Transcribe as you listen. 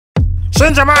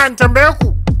Shin jama'an tambaye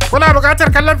ku, kuna buƙatar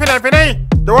kallon fina-finai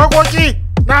da waƙoƙi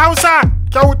na Hausa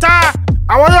kyauta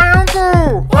a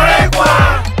wayoyinku? Kwarai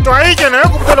kuwa! To ayi kenan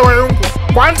ku fito da wayoyinku.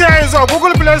 Ku an ta yanzu a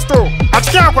Google Play Store a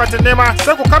cikin akwatin nema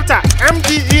sai ku kafta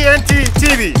MDENT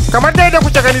TV. Kamar dai da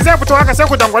kuke gani zai fito haka sai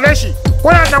ku dangwale shi.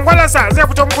 Kuna dangwalarsa zai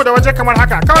fito muku da waje kamar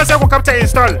haka. Kawai sai ku kafta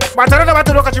install. Ba tare da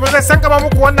bata lokaci ba zai san gaba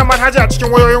muku wannan manhaja a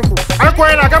cikin wayoyinku. Har ko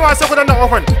yana gaba sai ku danna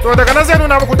open. To daga nan zai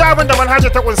nuna muku duk abin da manhaja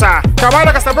ta kunsa. Kama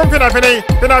daga sabbin fina-finai,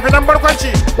 fina-finan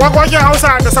barkwanci, waƙoƙin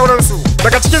Hausa da sauransu.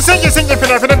 Daga cikin sinki-sinkin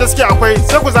fina-finan da suke akwai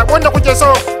sai ku zaɓi wanda kuke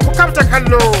so ku kafta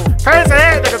kallo. Kai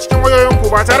tsaye daga cikin wayoyinku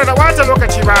ba tare da ɓata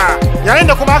lokaci ba. Yayin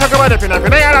da kuma aka gaba da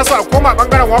fina-finai ana so a koma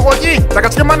bangaren waƙoƙi daga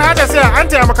cikin manhajar sai an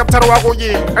taya makaftar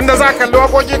waƙoƙi inda za a kalli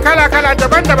waƙoƙi kala-kala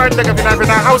daban-daban daga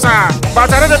fina-finan Hausa ba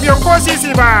tare da biyan ko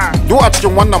sisi ba. Duk a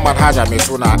cikin wannan manhaja mai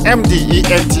suna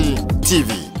MDENT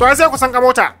TV. To sai ku san ka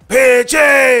mota.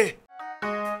 Fece!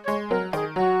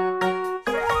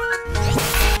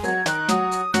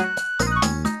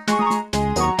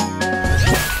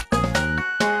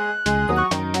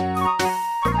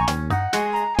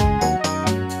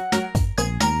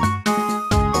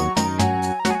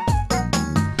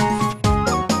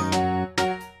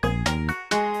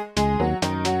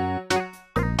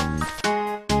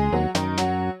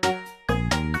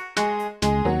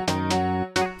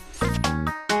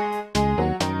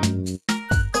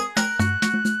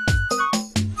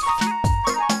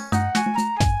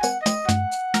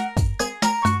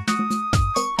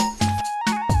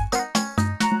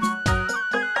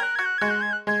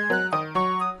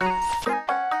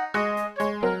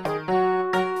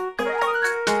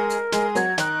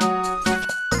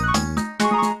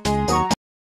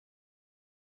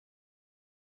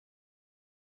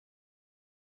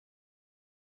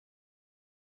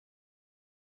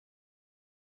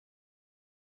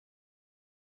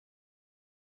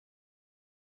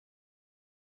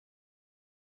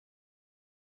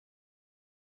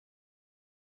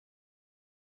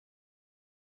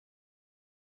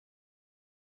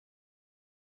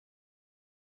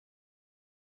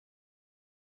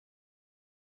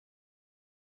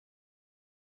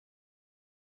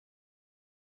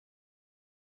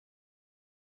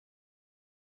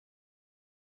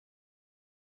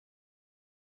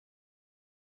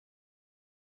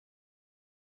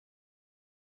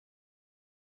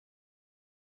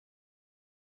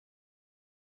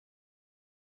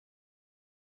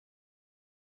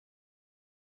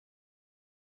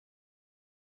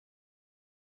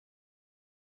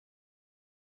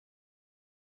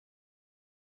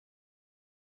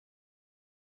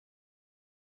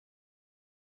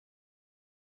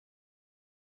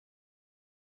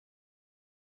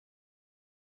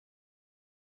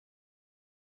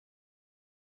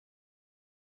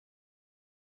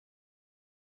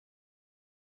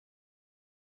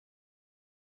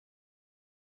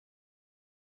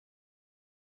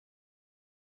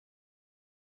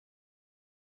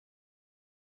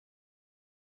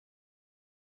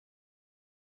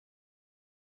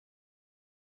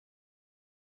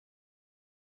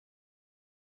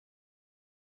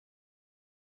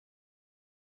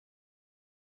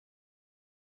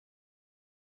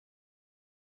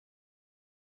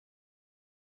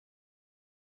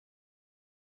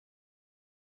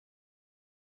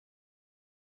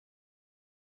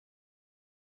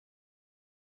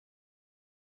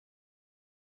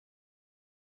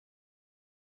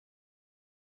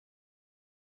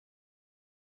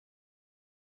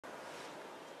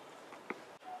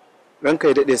 Ranka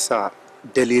ya daɗe sa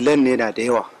dalilan ne na da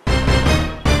yawa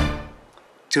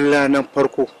tun ranar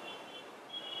farko.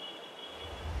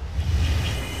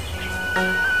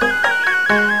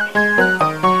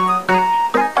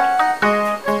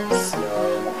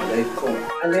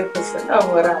 Alaikum salam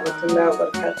wa rahmatullahi wa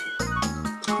barakatuh.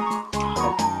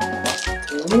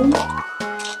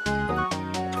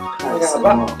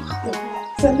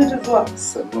 Sannu da zuwa.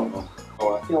 Sannu.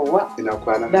 Yawwa. Ina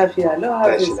kwana. Lafiya lau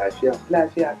Hafiz. Lafiya.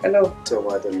 Lafiya kalau. To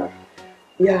madalla.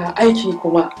 Ya aiki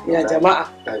kuma ya jama'a.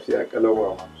 Lafiya kalau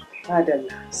mama.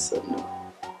 Madalla. Sannu.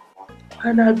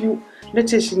 Kwana biyu na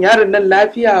ce shin yaron nan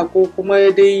lafiya ko kuma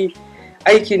dai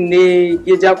aikin ne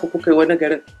ya ja ku kuka yi wani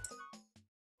garin.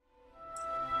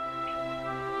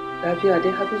 Lafiya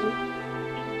dai Hafizu?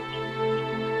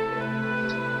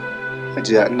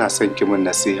 Hajiya ina son ki min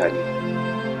nasiha ne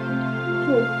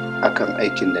akan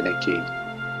aikin da nake yi.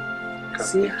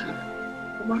 Nasiha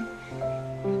kuma?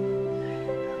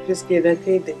 Fiske da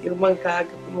kai da girman ka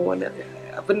kuma wani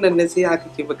abin nan nasiha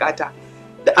kake bukata.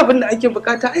 Duk abin da ake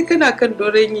bukata ai kana kan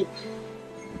doron yi.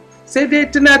 Sai dai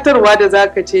tunatarwa da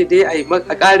zaka ce dai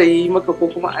a ƙara yi maka ko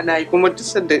kuma ana yi kuma duk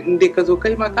sanda in dai ka zo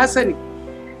kai ma ka sani.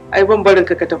 ai ban barin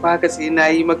ka tafi haka sai na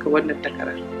yi maka wannan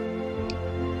takarar.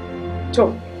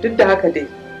 To duk da haka dai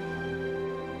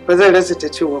ba zan rasa ta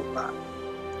cewa ba,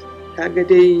 kaga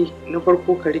dai na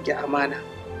farko ka rike amana,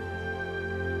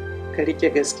 ka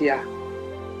rike gaskiya,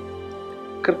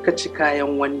 karka ci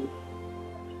kayan wani,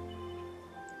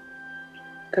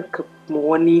 karka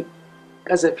wani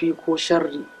ƙazafi ko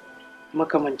sharri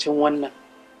makamancin wannan.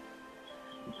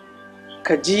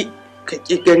 Ka ji ka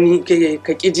ƙi gani,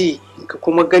 ka ƙi ji ka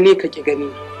kuma gani ka ƙi gani.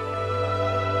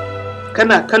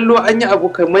 Kana kallo an yi abu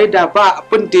ka maida ba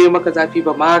abin da ya maka zafi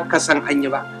ba ma ka san an yi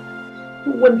ba.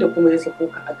 Duk wanda kuma ya sako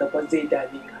ka a gaba zai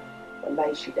dame ka,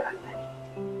 wallahi shi da Allah ne.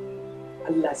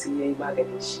 Allah sai ya yi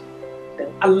maganin shi, dan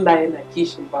Allah yana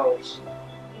kishin bawon shi.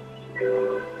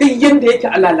 Duk yanda yake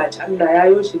alalace Allah ya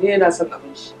yo shi ne yana son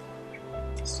abin shi.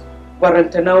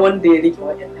 Barantana wanda ya rike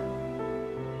waɗannan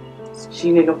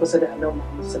shi ne na kusa da Annabi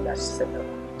Muhammad sallallahu alaihi wasallam,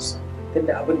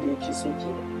 tunda abin da yake so ke.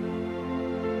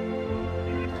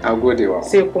 A godewa.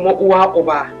 Sai kuma uwa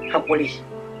uba haƙuri.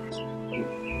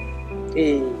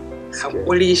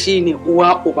 Haƙuri shine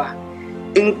uwa uba.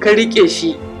 In ka rike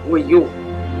shi wayo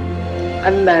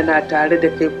Allah na tare da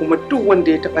kai, kuma duk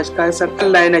wanda ya taɓa shi ka san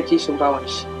Allah yana kishin bawan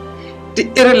shi. Duk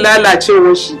irin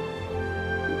lalacewar shi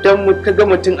dan ka ga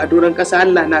mutum a doron ƙasa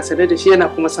Allah na sane da shi, yana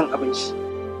kuma son abin shi.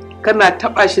 Kana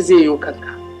taɓa shi zai yi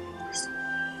kanka.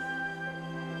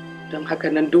 Don haka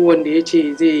nan duk wanda ya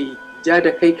ce zai ja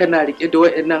da kai kana rike da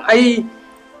waɗannan ai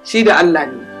shi da Allah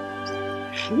ne.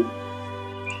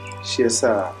 Shi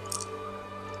yasa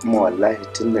mu wallahi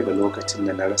tun daga lokacin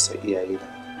da na rasa iyayena,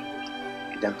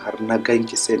 idan har na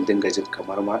ganki sai in dinga jin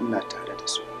kamar ma ina tare da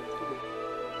su.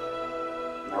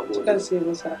 Na gode. Sai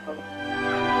masa rahama.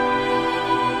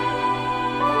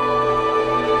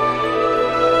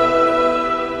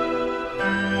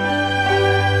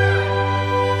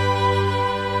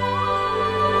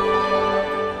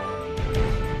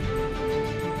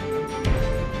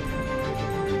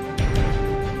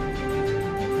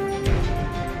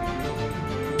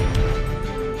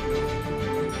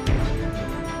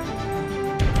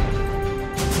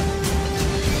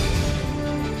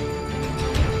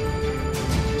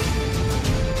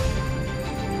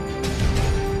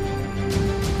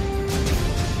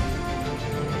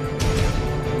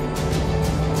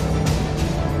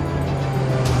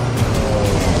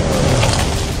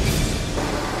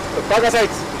 Park aside.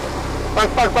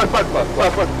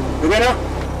 Park. Gimana?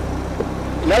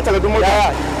 Ina takardun mota.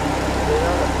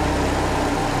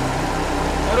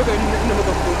 Na roƙa inda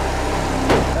muka fito.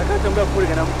 Da ka tambaya ko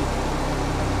daga na muke.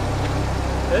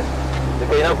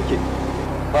 Daga ina kuke?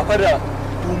 Ba fa da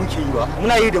ku muke yi ba.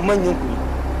 Muna yi da manyan ku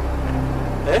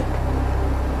ne.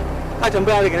 Ka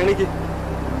tambaya daga na nake.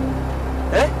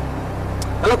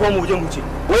 Allah kuma mu je mu ce.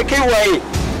 Wai kai waye?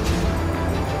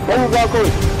 Banza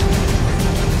kawai.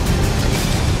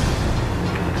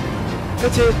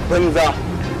 Kace banza.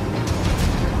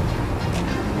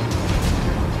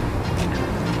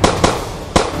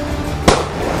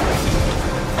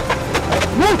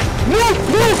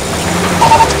 Move!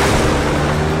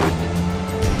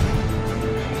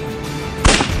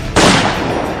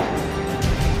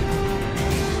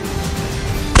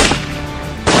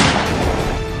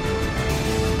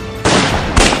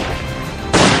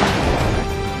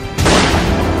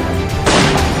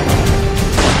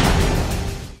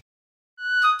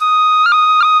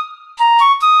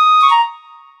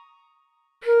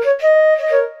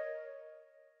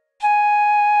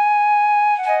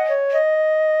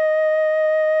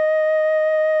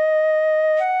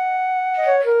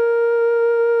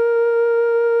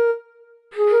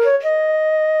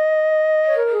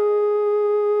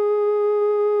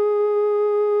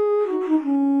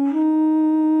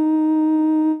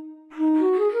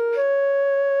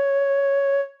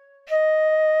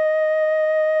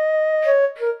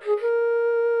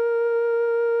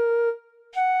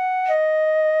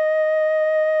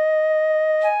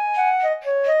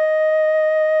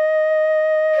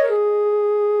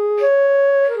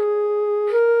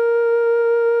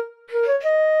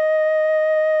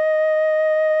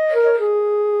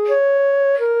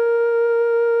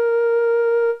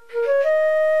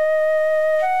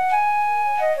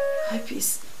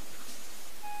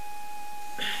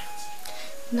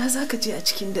 Na za ka je a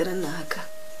cikin daren nan haka?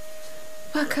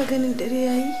 Ba ka ganin dare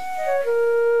yayi?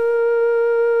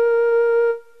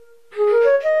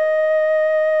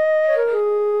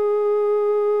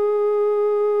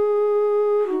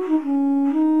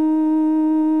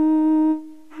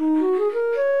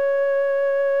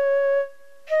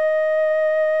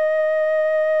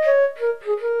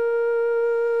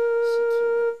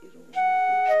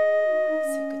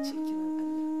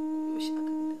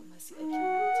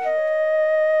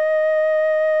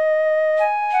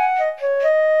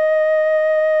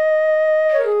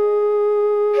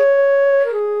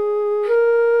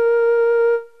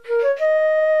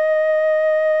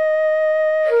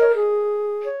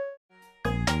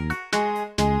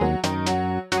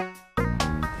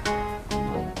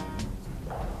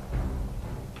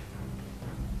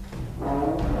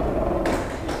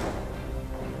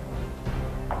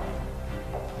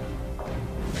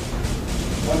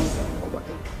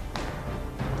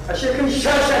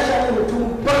 shashasha ne mutum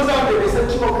banza da bai san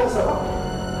ciwon kansa ba.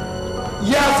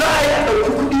 Ya za a yi a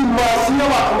ɗauki kuɗi masu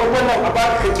yawa kamar wannan a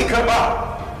baka ka ƙi karɓa.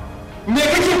 Me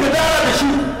kake ka dara da shi?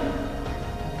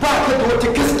 Ba ka da wata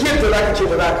gaskiyar da za ka ce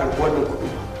ba za ka karɓi wannan kuɗi.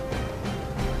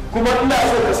 Kuma ina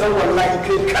so ka san wallahi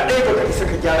kai kaɗai ba ka isa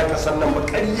ka gyara kasan nan ba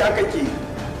ƙarya kake.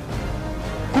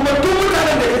 Kuma duk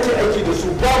mutanen da kake aiki da su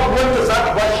babu wanda za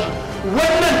a bashi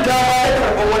wannan dama ya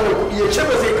karɓar wannan kuɗi ya ce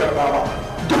ba zai karɓa ba.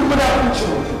 Duk munafuncin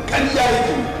mutum ƙarya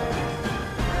yake.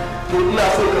 To ina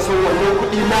so ka san wannan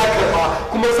kuɗi na karɓa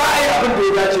kuma za a yi abin da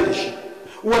ya dace da shi.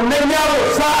 Wannan yaro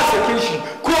za a sake shi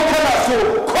ko kana so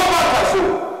ko ba ka so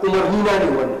umarni na ne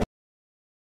wannan.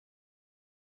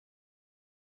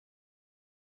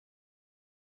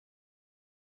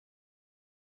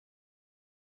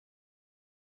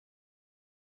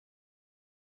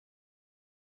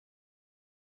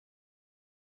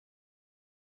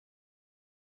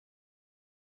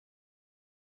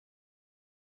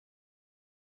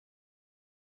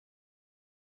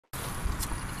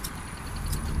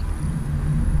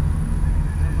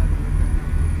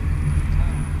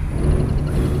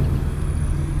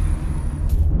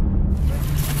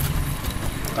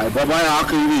 Ba baya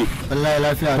haka yi ne. Wallahi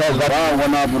lafiya. Ba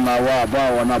wani abu nawa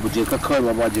ba wani abu je ka kawai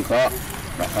baba je ka.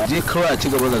 Je kawai a ci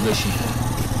gaba da gashi.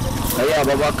 Kai ya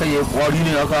baba kai ya kwari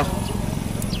ne haka.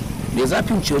 Me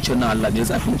zafin ci wacce na Allah me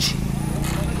zafin ci.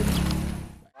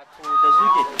 Wato da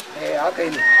zuge. Haka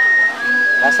ne.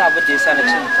 Ya sa abin da ya sa na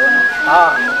cin ta wannan.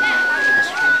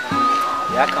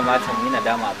 Ya kamata mu yi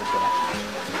nadama abin da na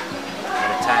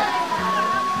retire.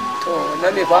 To na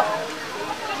ne ba.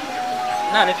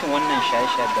 Ina nufin wannan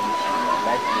shaye-shaye da muke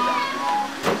lafiya.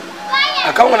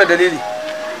 Akan wani dalili?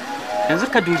 Yanzu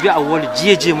ka dubi Awolu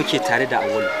jiye muke tare da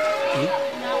Awolu.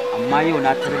 Amma yau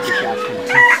na tarar da shi a kan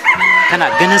titi. Kana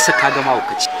ganin sa ka ga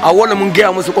mahaukaci. Awolu mun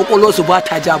gaya musu kwakwalwar su ba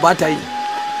ta ja ba ta yi.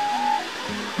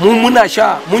 Mun muna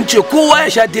sha mun ce kowa ya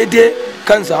sha daidai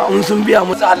kansa in sun biya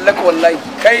musu hallaka wallahi.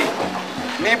 Kai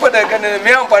ni fa daga ganin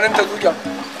me amfanin ta zuciya.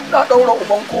 Na daura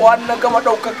uban kowa na gama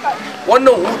daukar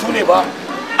wannan hutu ne ba.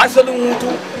 Asalin hutu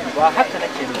ba haka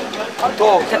nake ne.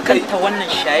 To kanta wannan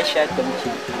shaye-shaye da muke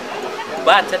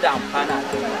ba ta da amfana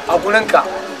a gurinka.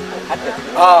 Haka.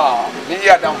 Ni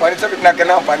iya da amfani saboda na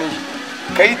ganin amfani shi.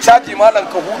 Kai caji malam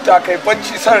ka huta kai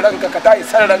bacci san ranka ka tayi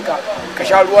san ranka ka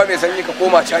sha ruwa mai sanyi ka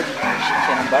koma caji.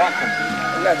 Shikenan baran kan.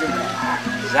 Ina jin ka.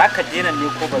 Za ka daina ne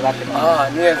ko ba za ka daina?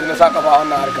 Ni yanzu na saka ba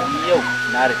wannan harka. Ni yau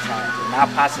na retire na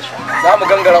fasa sha. Za mu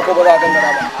gangara ko ba za a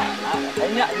gangara ba?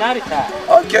 Na retire.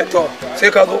 Okay to sai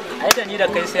ka zo. Ai da ni da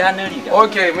kai sai hannun riga.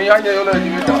 Okay mun yi hanyar yau da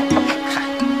jimita.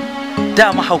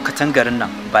 Da mahaukatan garin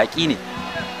nan baki ne.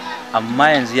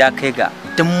 Amma yanzu ya kai ga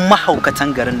duk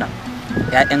mahaukatan garin nan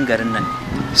 'ya'yan garin nan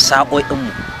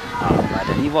sa'o'inmu ba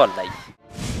da ni ba wallahi.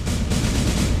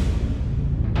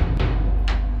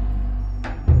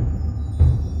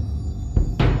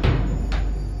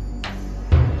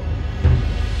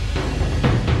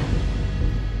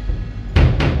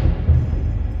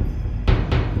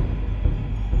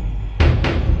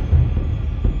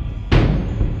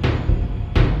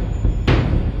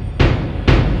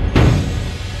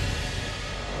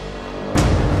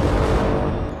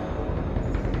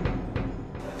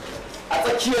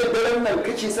 Tsakiyar daren nan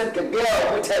kake son ka gaya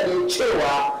wa mutane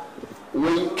cewa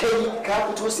wai kai ka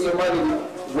fito siyan magani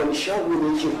wani shago ne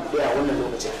yake buɗe a wannan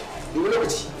lokacin? Dubu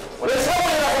lokaci. Wani shago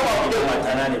yana sama buɗe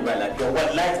Matana ne ba lafiya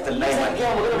wallahi tallahi ma.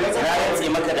 Na rantse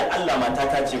maka da Allah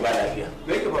matata ce ba lafiya.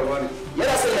 Me yake faruwa ne?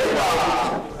 Yana son ya ba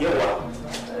Yawa.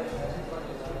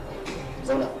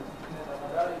 zauna.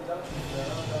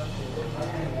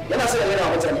 Yana son ya gaya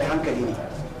wa mutane hankali ne.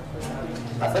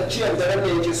 A tsakiyar daren da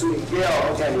yake so ya gaya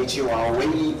wa mutane cewa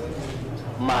wai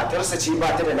matarsa ce ba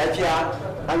ta da lafiya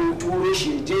an turo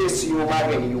shi je siyo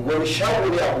magani wani shago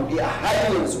ne a buɗe a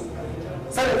har yanzu.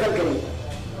 Sanin kanka ne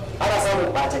ana samun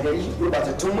ɓata gari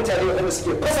gurbatattun mutane waɗanda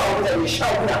suke fasa wa mutane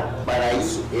shaguna barayi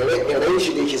su ire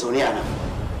shi da yake zaune a nan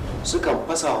sukan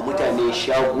fasa wa mutane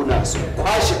shaguna su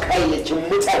kwashe kayayyakin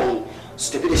mutane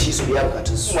su tafi da shi su biya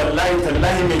bukatun su. Wallahi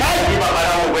tallahi mai ni ba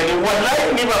barawo bane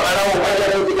wallahi ni ba barawo bane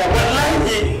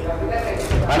wallahi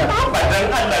ana ba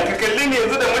dan Allah ka kalli ne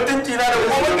yanzu da mutunci na da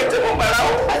kuma ka ce ban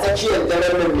barawo a tsakiyar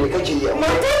daren nan me kake yi amma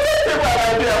mata ce ba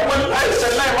lafiya wallahi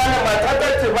sallahi ma mata ta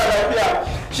ce ba lafiya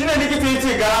shine likita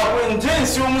yace ga in je in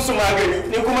siyo musu magani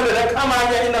ni kuma da na kama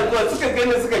hanya ina zuwa suka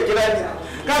gani suka kira ni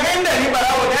kaga inda ni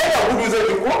barawo da ya gudu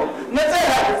zai ko na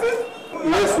tsaya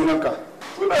me sunanka?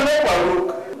 Sunan Faruk.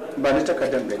 Ba ni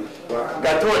takardar gani.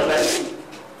 Ga ta wallahi.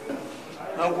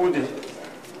 An gode.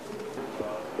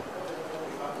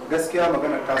 Gaskiya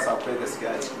magana ta akwai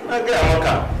gaskiya ce. Na gaya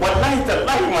maka wallahi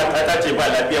tallahi mata ta ce ba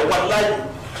lafiya wallahi.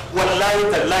 wallahi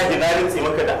tallahi na rinse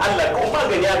maka da Allah ko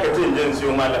magani aka ce in je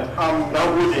siyo malam. Na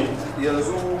gode.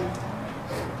 Yanzu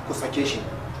ku sake shi.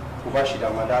 Ku ba shi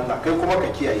dama da Allah kai kuma ka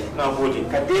kiyaye. Na gode.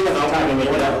 Ka daina na gode mai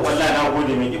gida. Wallahi na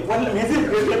gode mai gida. Wallahi me zai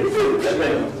kai na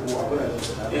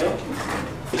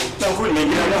gode mai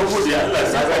gida. Na gode Allah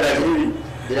saka da alheri.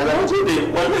 Ina na gode.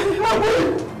 Wallahi na gode.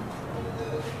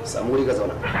 Samu riga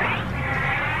zauna.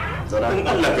 In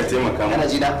Allah ka taimaka mu. Kana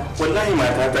ji na? Wallahi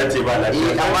mata ta ce ba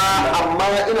lafiya. Amma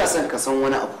ina son ka san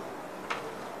wani abu.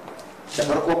 Da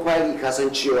farko fari ka san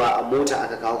cewa a mota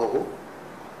aka kawo ka ko?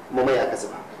 Kuma mai aka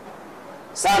zuba.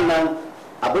 Sannan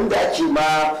abinda ake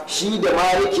ma shi da ma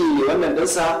yake wannan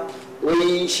dinsa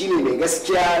wai shi ne mai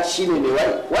gaskiya shi ne mai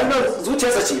wani wannan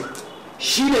zuciyarsa ce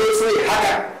shi ne ya so ya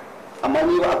haka amma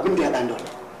ni ba abin da ya ɗan da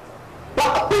ba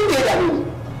abin da ya dame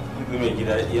ni mai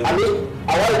gida yanzu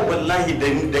a wani wallahi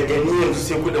da gani yanzu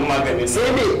sai kudin maganin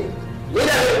sai me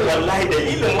yana da wallahi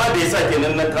dalilin ma da ya sa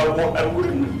kenan na kawo har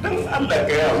gurin dan Allah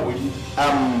ka yi hakuri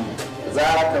za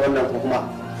ka wannan ko kuma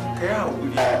ka yi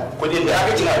hakuri kudin da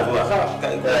aka cina zuwa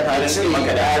ka shi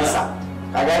maka da hansa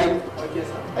ka gani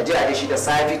a jira da shi da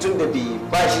safi tun da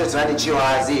ba shi da tunanin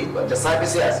cewa zai da safi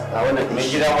sai a wannan mai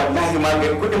gida wallahi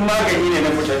magani kudin magani ne na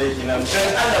fita da shi nan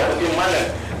dan Allah kudin malam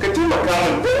ka taimaka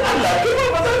min dan Allah kai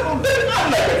ba za ku dan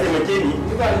Allah ka taimake ni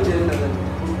ba ni da nan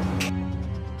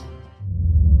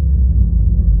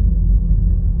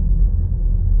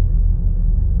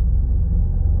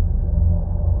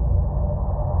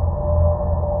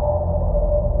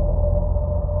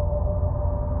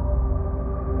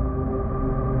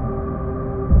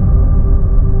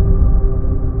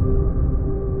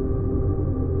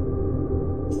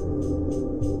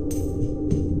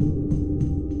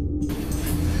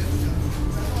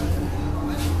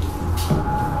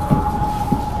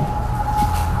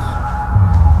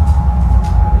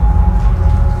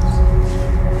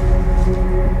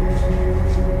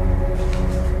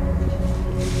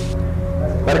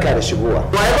shigowa.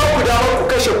 Wa ya ba ku damar ku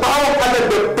kashe bawon Allah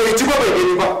da bai ji ba bai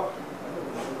gani ba.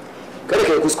 Kada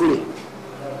ka yi kuskure.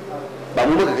 Ba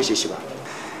mu muka kashe shi ba.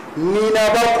 Ni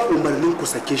na ba ku umarnin ku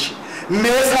sake shi. Me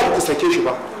yasa ba ku sake shi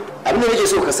ba? Abin da nake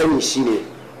so ka sani shine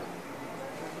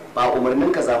ba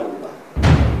umarnin ka za mu ba.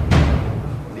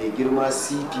 Mai girma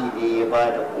CP ne ya ba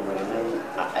da umarnin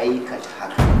a aikata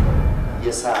haka.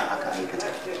 Ya sa aka aikata.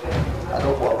 Haka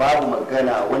kuwa babu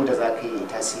magana wanda za ka yi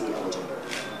tasiri a wajen.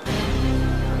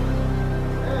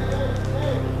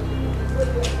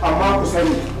 Amma ku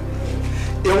sani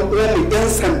yan uwanmu yan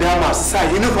sanda masu sa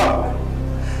yunifam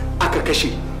aka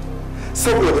kashe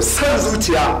saboda san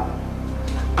zuciya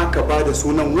aka ba da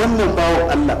sunan wannan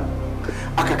bawan Allah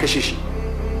aka kashe shi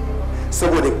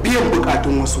saboda biyan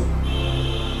bukatun wasu.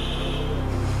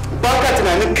 Ba ka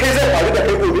tunanin kai zai faru da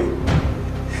kai gobe?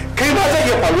 Kai ma zai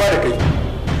iya faruwa da kai,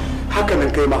 haka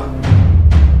nan kai ma.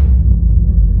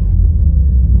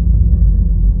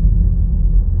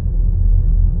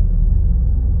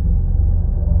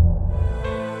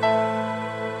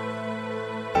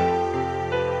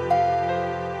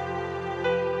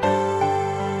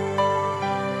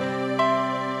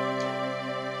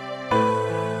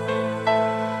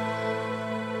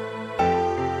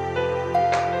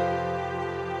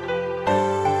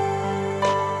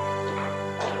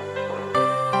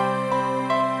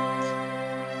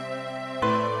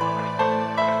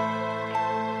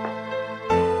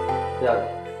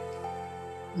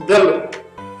 Bello,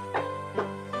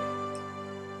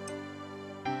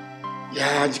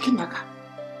 yaya jikin naka?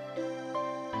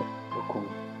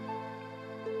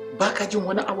 Ba ka jin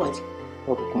wani awaji?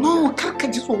 No, kar ka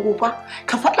ji tsoro ba,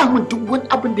 ka faɗa min duk wani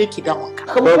abin da yake damun ka.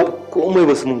 Ko umai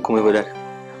ba su mun komai ba da.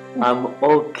 I'm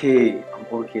okay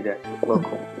da.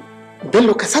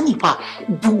 Bello ka sani fa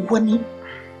duk wani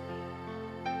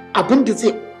abin da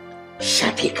zai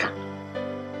shafe ka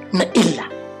na illa.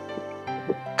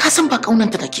 Ka san ba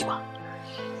kaunanta take ba.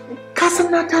 Ka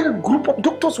san na tara group of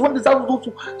doctors wanda za su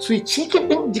zo su yi cikin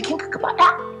din jikinka gaba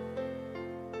ɗaya.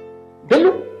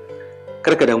 Bello?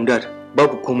 Karka damu da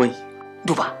babu komai.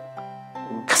 Duba,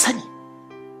 ka sani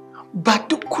ba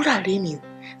duk kurare ne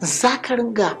za ka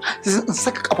ringa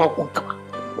saka ƙafafunka ba.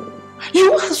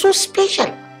 You are so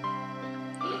special.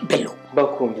 Bello. Ba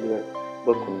komai.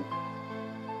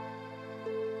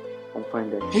 I'm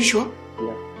fine then. You sure?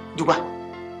 Yeah. Duba.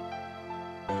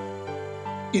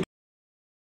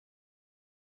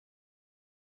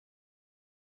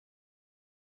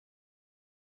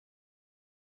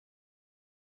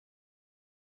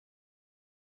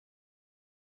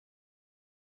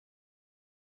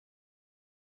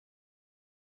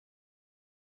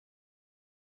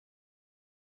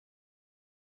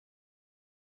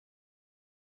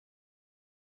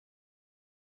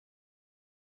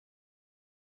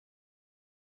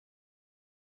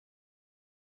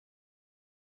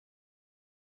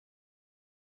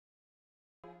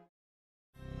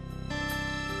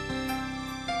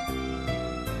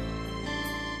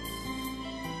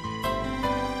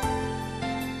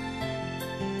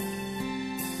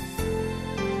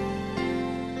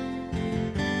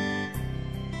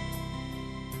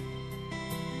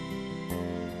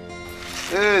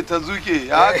 ta zuke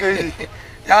ya kai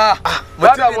ya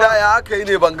mutumina ya aka yi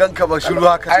ne ban ganka ba shiru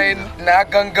haka. Ai na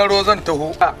gangaro zan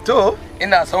taho. To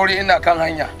ina sauri ina kan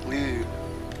hanya.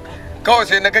 Kawai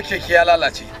sai na ga keke ya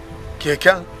lalace.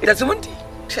 Keken? Da siminti.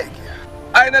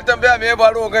 Ai na tambaya me ya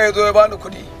faru ga yazo ya bani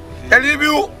kuɗi.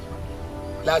 200.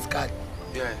 Last card.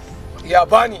 Yes. Ya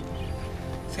bani.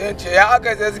 Sai ce ya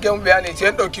aka sai suke mun bayani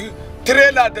sai dauki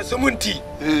trailer da siminti.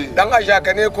 Dan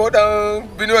ashaka ne ko dan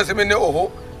binuwa simin ne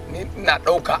oho. Ni na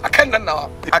dauka akan nan nawa.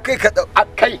 Akai ka dau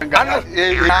akai.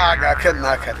 Ga kan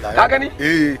na kalla. Ka gani?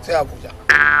 Sai Abuja.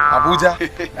 Abuja?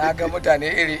 Na ga mutane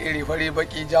iri-iri fari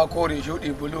baki ja kore shudi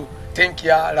bulu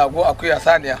tinkiya rago akuya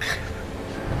saniya.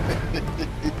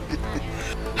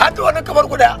 Hadu wannan kamar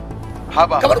guda.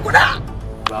 Haba. Kamar guda.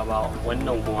 Baba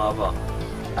wannan kuma ba.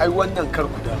 Ai wannan kar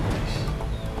guda.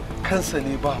 Kansa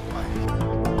ne ba kwai.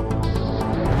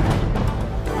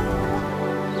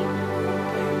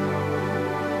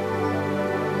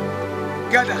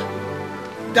 Gada.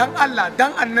 Dan Allah,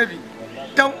 dan Annabi,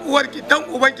 dan uwarki, dan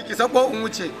ubanki ki sako in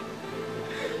wuce.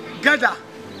 Gada.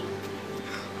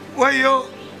 Wayo.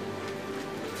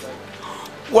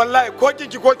 Wallahi ko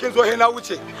kinki ko kin zo he na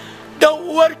wuce. Dan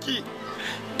uwarki,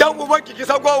 dan ubanki ki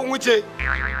sako in wuce.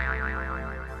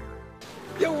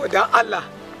 Yawa dan Allah,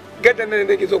 gada nan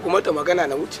da ki zo kuma ta magana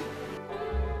na wuce.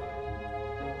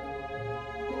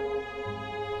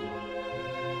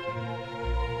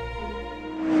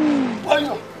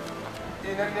 Wayo.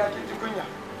 Ina ne ake ji kunya.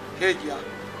 Hegiya.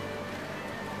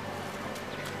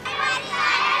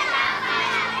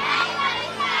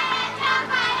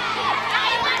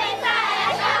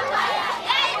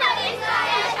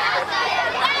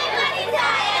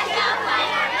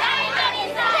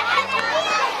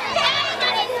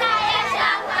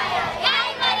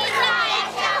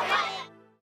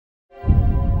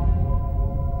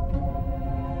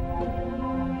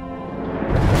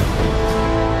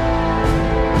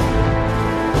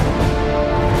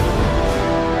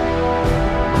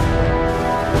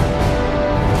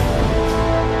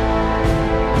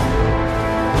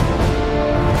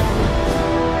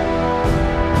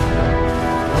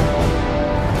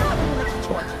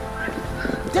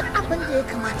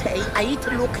 a yi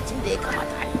ta lokacin da ya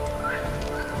kamata a yi ta.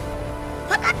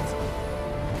 Fakat!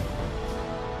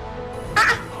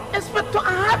 A'a, Inspector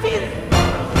Hafiz!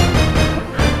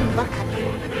 Barka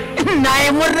da na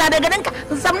yi murna da ganinka,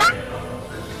 zamna?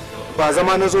 Ba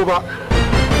zama na zo ba,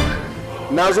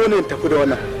 na zo ne in tafi da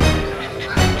wannan.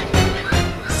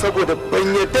 Saboda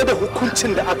ban yadda da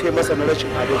hukuncin da aka yi masa na rashin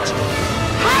adalci.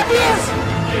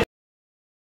 Hafiz!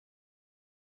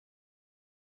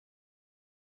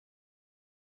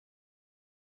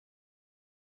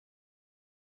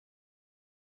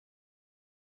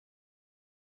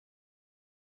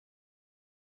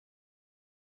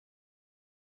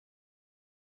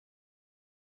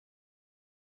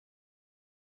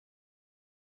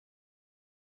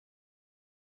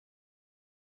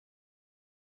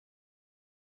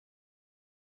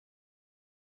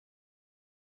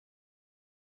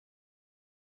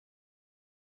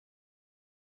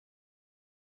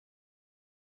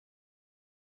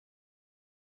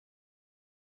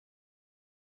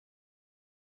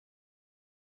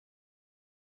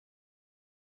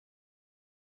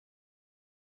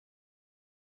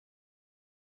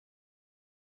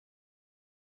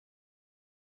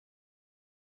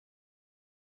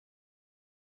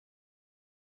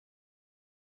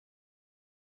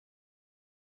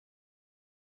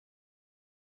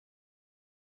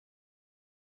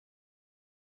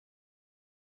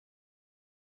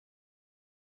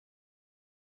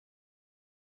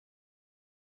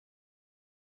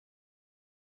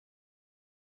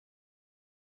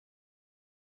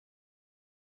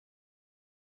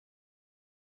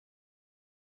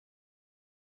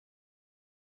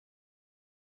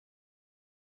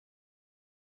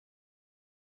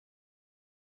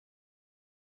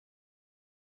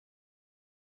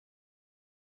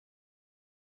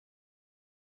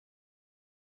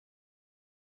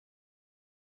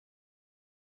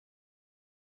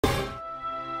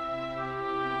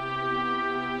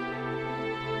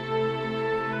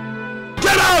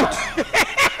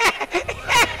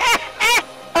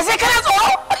 Sai kana tsoro?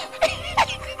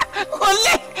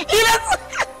 Walle, ina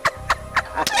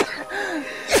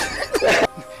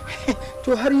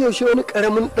To har yaushe wani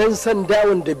karamin dan sanda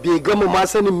wanda bai gama ma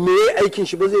sanin me aikin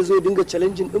shi ba zai zo ya dinga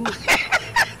challenging din mu?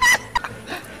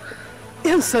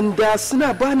 Yan sanda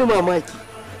suna bani mamaki.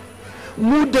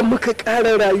 Mu da muka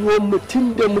ƙara rayuwar mu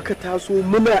tun da muka taso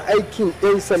muna aikin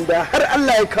yan sanda har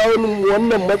Allah ya kawo mu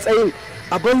wannan matsayin.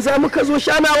 A banza muka zo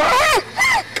shanawa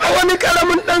a wani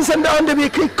karamin dan sanda wanda bai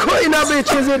kai ko ina bai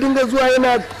ce zai dinga zuwa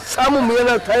yana samun mu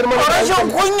yana tayar mana da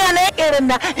rashin kunya ne irin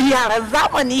na yaran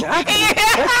zamani. Bari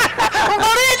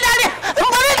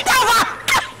ta ba.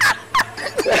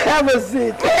 Ba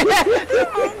sai.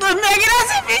 Me gida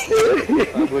sifi.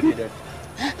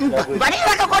 Bari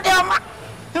ka gode ma.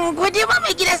 Gode ma me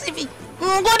gida sifi.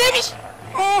 Gode mishi.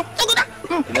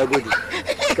 Na gode.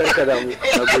 Karka da mu.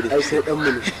 Na gode. Ai sai dan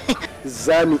mu ne.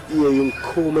 Za mu iya yin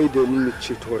komai domin mu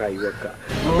ceto rayuwarka.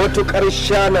 Matukar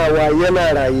shanawa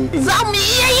yana raye. Za mu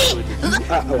iya yi.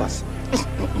 A wasu.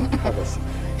 A wasu.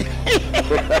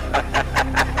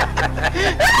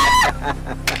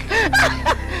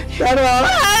 Shanawa.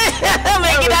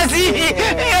 Mai gida sifi.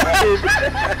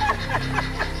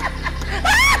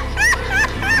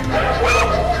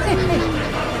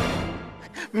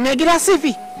 Mai gida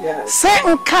sifi. Sai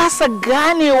in kasa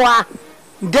ganewa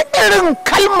da irin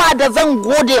kalma da zan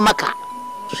gode maka.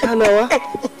 Shanawa,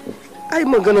 ai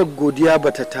maganar godiya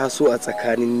bata taso a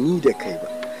tsakanin ni da kai ba.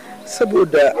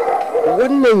 Saboda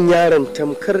wannan yaron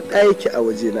tamkar ɗayake a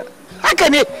wajena. Haka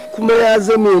ne. Kuma ya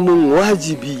zame min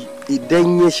wajibi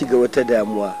idan ya shiga wata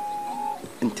damuwa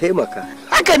in taimaka.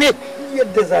 Haka ne.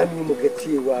 Yadda za mu yi muga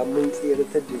cewa mun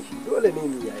tseratar da shi dole ne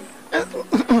mu yayi.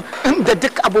 Da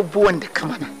duk abubuwan da ka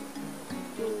mana.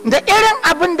 Da irin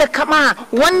abin da kama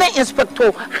wannan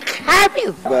inspector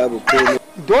Hafiz. Babu komai.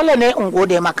 Dole ne in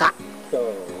gode maka.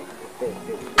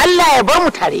 Allah ya bar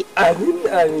mu tare. Amin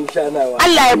amin Shanawa.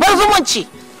 Allah ya bar zumunci.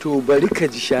 To bari ka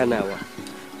ji Shanawa.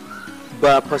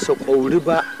 Ba fasa ƙauri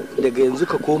ba daga yanzu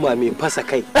ka koma mai fasa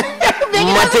kai.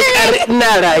 Matuƙar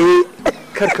ina raye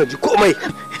kar ka ji komai.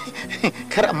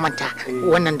 Kar an manta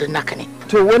wannan don naka ne.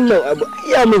 To wannan abu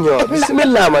ya min yawa.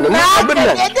 Bismillah mana mu abin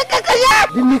nan. Duka kaya.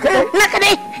 Ni kadai. Naka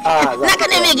ne. Naka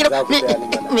ne mai girma.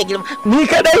 Mai girma. Ni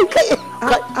kadai.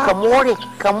 Ka more,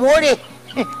 ka more.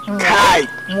 Kai.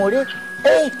 More.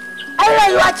 Ai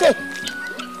rayuwa ce.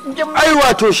 Ai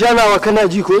wato Shanawa kana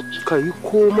ji ko? Ka yi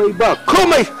komai ba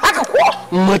komai. Haka ko?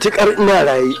 Matukar ina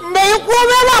raye. Da yi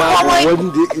komai ba komai. Ba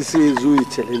wanda ya isa ya zo ya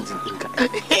challenge ɗinka.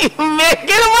 Mai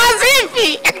girma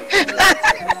zifi.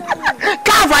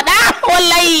 Ka faɗa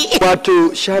wallahi. Wato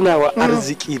Shanawa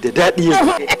arziki da daɗi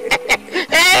yanzu.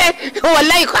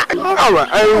 Wallahi ka. Awa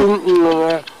ai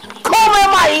komai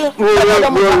ma yi.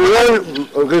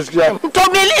 Gaskiya. To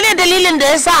menene dalilin da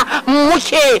yasa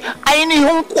muke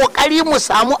ainihin kokari mu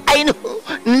samu ainihin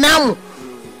namu?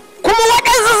 Kuma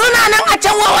waɗansu suna nan a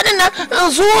can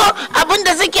waɗannan su abin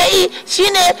da suke yi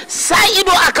shine sa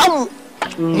ido a kanmu.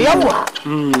 Yawa.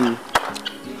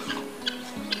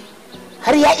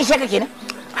 Har ya ishe ka kenan?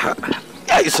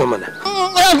 Ya isa mana.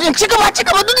 Cika ba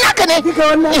duk naka ne.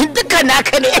 Duka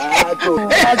naka ne.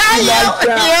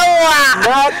 Yawa.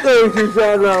 Na ɗauki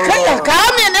Shanawa. Kai ka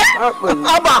mene?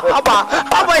 Haba.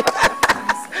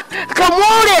 Ka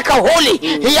more ka hole.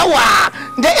 Yawa.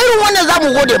 Da irin wannan za mu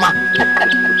gode ma.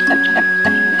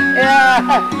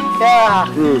 Yawa.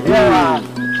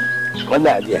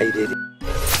 Wannan abu ya yi daidai.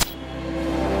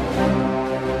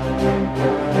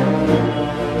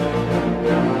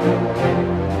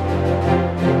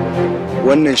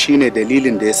 Wannan shine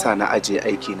dalilin da yasa na aje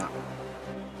aiki na.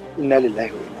 Inna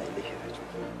lillahi wa inna ilaihi raji'un.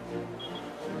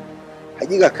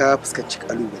 Hakika ka fuskanci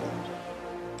kalubale.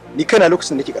 Ni kana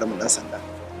lokacin da nake karamin dan sanda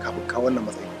kafin ka wannan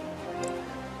matsayi.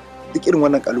 Duk irin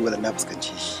wannan kalubalen na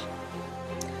fuskanci shi.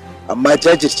 Amma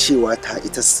jajircewa ta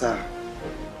ita sa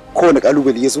kowane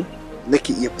kalubale ya zo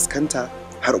nake iya fuskanta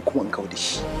har kuma in kawo da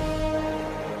shi.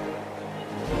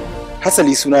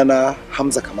 Hasali sunana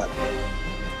Hamza Kamal.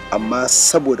 Amma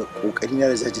saboda kokari na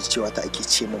da jajircewa ta ake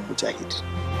ce min mujahid.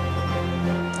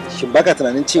 Shin baka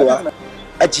tunanin cewa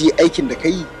ajiye aikin da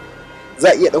kai za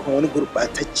a iya ɗaukar wani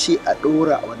gurɓatacce a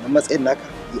ɗora a wannan matsayin naka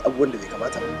yi abubuwan da bai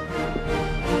kamata ba?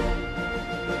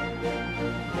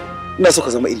 Ina so ka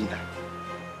zama irina.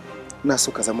 Ina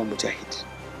so ka zama mujahid.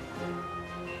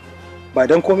 Ba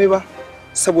don komai ba,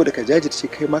 saboda ka jajirce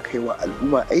kai ma ka yi wa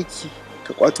al'umma aiki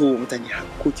ka kwato wa mutane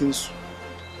hakkokinsu.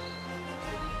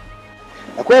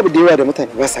 Akwai abu da yawa da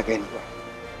mutane ba sa gani ba.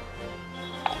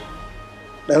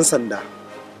 Ɗan sanda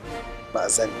ba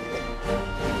zani ba.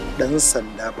 Ɗan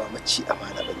sanda ba maci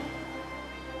amana ba ne.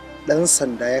 Ɗan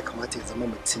sanda ya kamata ya zama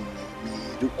mutum ne mai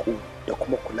riko da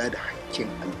kuma kula da hakkin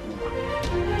al'umma.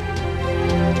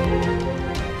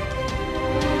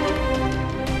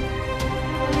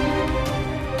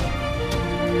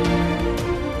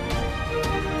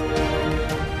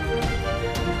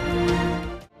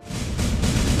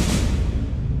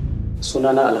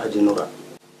 Sunana Alhaji Nura.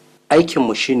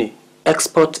 Aikinmu shine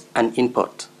export and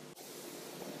import.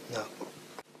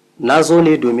 Na zo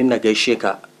ne domin na gaishe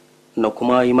ka na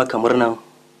kuma yi maka murnan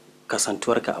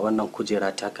kasantuwarka a wannan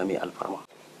kujera taka mai alfarma.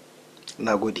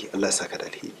 Na gode, Allah saka da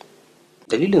alheri.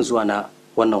 dalilin zuwa na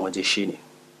wannan waje shine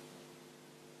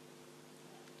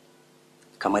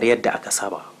kamar yadda aka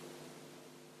saba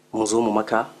mun zo mu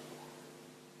maka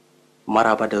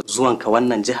maraba da zuwanka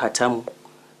wannan jiha tamu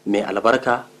mai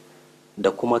albarka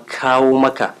da kuma kawo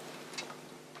maka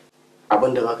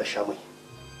abin da za ka sha mai.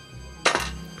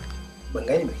 Ban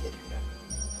gane ba ke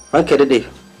ranka dade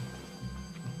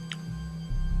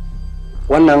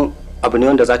wannan abu ne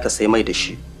wanda za ka sai mai da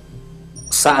shi,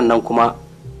 sa'an nan kuma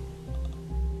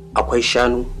akwai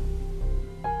shanu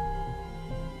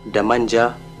da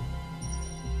manja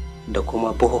da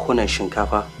kuma buhuhunan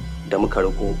shinkafa da muka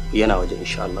riko yana waje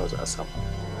insha Allah za a samu.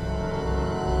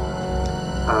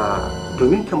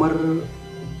 Domin kamar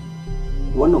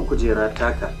wannan kujera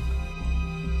taka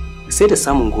sai da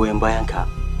samun goyon bayan ka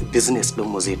business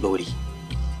ɗinmu zai ɗore.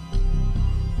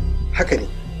 Haka ne,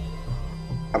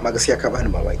 amma gaskiya ka bani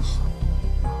mamaki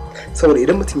saboda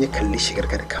idan mutum ya kalli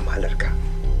shigarka da kamalarka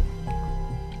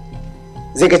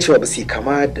zai ga cewa ba su yi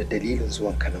kama da dalilin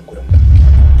zuwan ka nan gurin ba.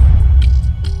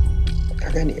 Ka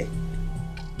gane ai?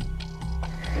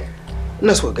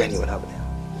 Ina so ka gane wani abu ne,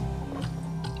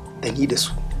 da ni da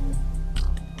su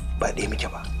ba ɗaya muke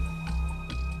ba.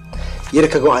 Yadda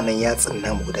ka ga wannan yatsun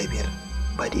namu guda biyar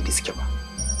ba daidai suke ba,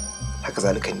 haka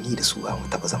zalika ni da su ba mu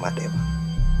taɓa zama ɗaya ba.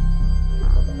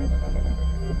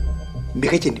 Me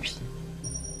kake nufi?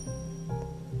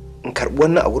 In karɓi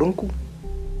wannan a wurinku?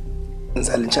 In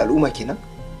zalunci al'umma kenan?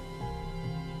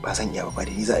 Ba zan iya ba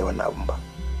da ni za a yi wannan abun ba.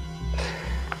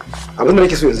 Abin da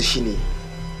nake so yanzu shine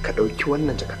ka ɗauki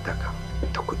wannan jakartaka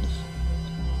ta kuɗi,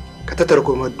 ka tattara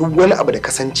kuma duk wani abu da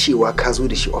kasancewa ka zo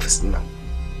da shi ofis ɗin nan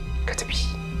ka tafi.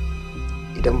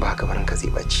 Idan ba haka barin ka zai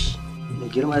ɓaci. Mai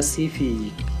girma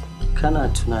sifi kana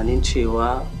tunanin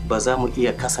cewa ba za mu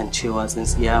iya kasancewa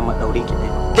tsintsiya maɗaurin ki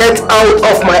ɗaya? Get out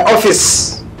of my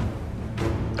office!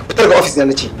 Ka fitar ga ofis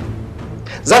na ce.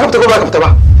 Za ka fita ko ba ka fita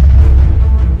ba?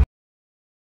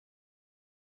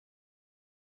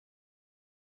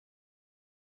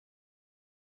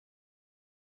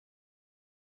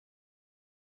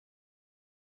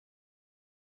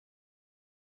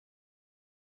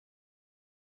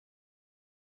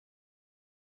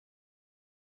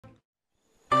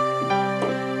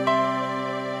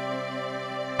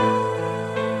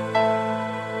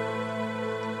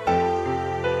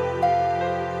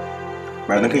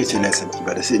 Ba na kai ce na sanki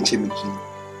ba da sai in ce miki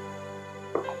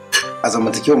a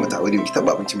zamantakewar mu ta aure ki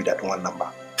taba abinci mai daɗin wannan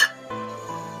ba.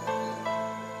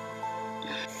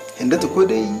 Inda ta ko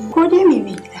dai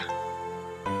mai gida,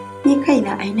 ni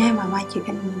kaina ai na yi mamaki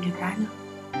ganin mu da rana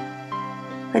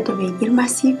wadda mai girma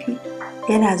sifi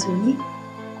yana zaune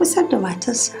kusa da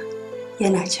matarsa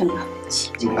yana cin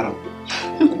abinci.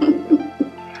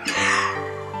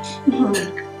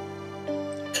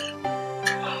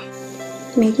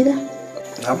 Mai gida,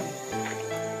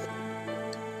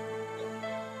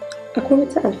 akwai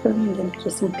wata alfarmin da muke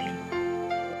son kai.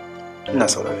 Ina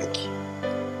sauraron ki.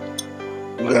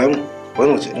 Ga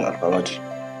wani wace irin alfarma ce?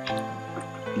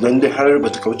 Don dai har ba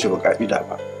ta kauce ba ka'ida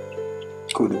ba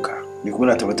ko doka, ni kuma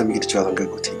na tabbatar miki da cewa zan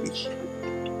gaggauta miki.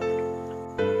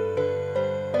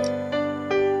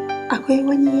 Akwai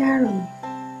wani yaron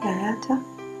yayata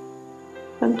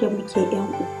wanda muke yan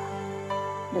uwa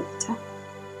da ita.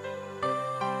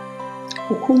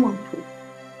 Hukumar ku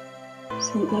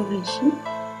sun ɗaure shi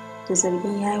da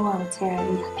zargin yayi wa wata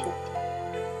yarinya fyaɗe.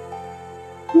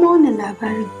 Kuma wannan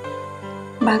labarin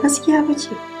ba gaskiya ba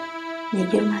ce, mai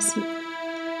girma sai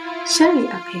shari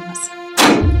aka yi masa.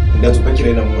 Ina tuka kira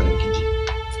yana mawa da kinji.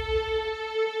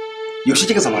 Yaushe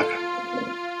kika zama haka?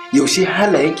 Yaushe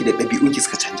halayenki da ɗabi'unki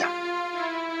suka canja?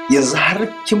 Yanzu har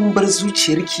kin bar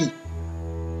zuciyarki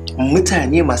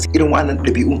mutane masu irin wannan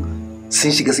ɗabi'un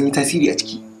sun shiga sun yi tasiri a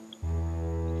ciki.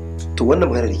 To wannan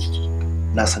magana da kike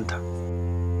na santa.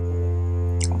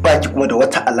 Ba ki kuma da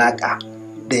wata alaka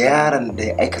da yaron da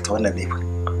ya aikata wannan laifin.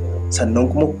 Sannan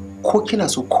kuma ko kina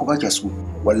so ko ba ki so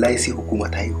wallahi sai hukuma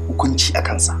ta yi hukunci a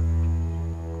kansa.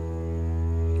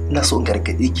 Ina so in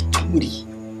gargaɗe ki turi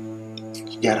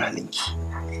ki gyara halinki.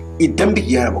 Idan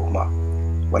biki gyara ba kuma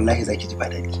wallahi za ki ji ba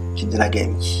daɗi. Kin ji na gaya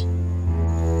miki.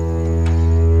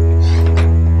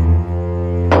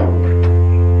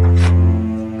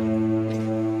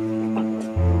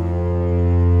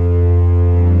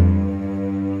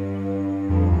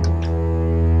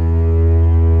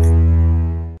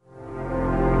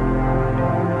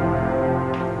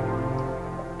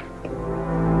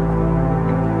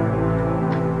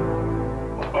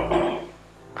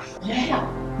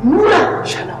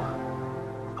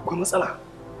 Matsala.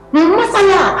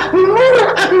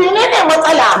 Menene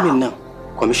matsala? Amin nan,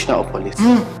 Commissioner of Police.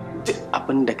 Duk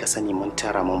abin da ka sani mun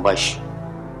tara mun bashi.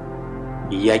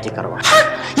 Yaƙi karba.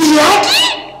 Yaƙi?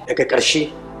 daga ƙarshe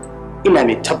ina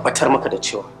mai tabbatar maka da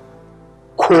cewa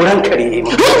koran kare ya yi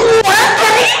maka. Koran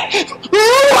kare?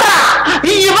 Nura!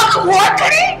 Yi maka koran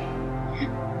kare?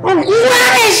 Nura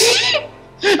ne shi?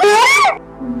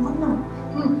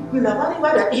 Wannan labari ba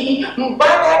daɗi, ba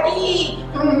daɗi,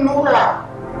 Nura.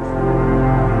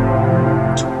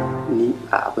 Ni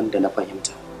a abin da na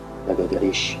fahimta daga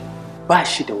gare shi ba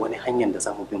shi da wani hanyar da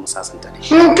za mu bi mu sasanta da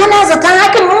shi. Kana zaton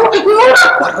hakan Nura?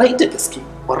 Kwarai da gaske,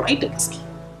 kwarai da gaske.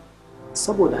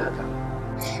 Saboda haka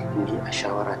ni a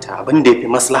shawara ta abin da ya fi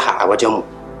maslaha a wajenmu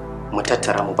mu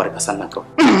tattara mu bar kasan nan kawai.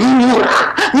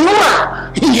 Nura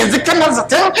yanzu kana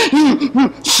zaton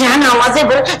shanawa zai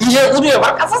bar ya gudu ya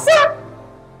bar kasarsa?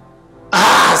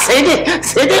 Sai dai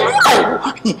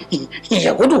Nura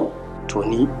ya gudu. To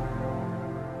ni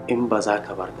in ba za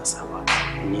ka bar kasa ba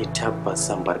ni tabbas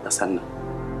zan bar kasan nan.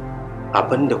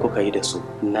 Abin da kuka yi da su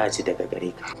na ji daga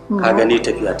gare ka. Ka gani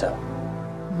tafiya ta.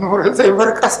 Nura zai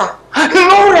bar kasa.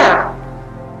 Nura!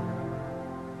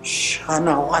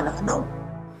 Shanawa na nan.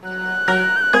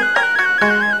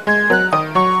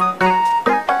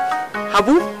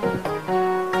 Habu?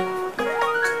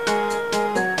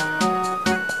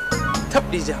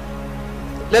 Tabdija.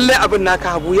 Lallai abin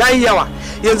naka Habu yayi yawa.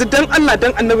 Yanzu dan Allah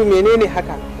dan Annabi menene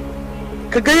haka?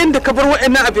 Ka ga yanda ka bar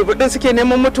waɗannan abubuwan suke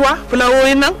neman mutuwa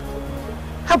fulawoyin nan?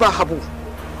 Haba Habu.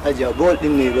 Hajiya bol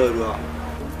din ne ba ruwa.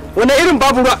 Wani irin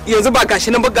babu ruwa yanzu ba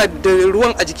gashi nan ba ga da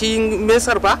ruwan a jikin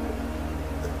mesar ba?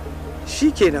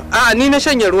 Shikenan. A'a ni na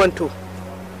shanye ruwan to.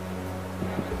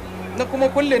 Na kuma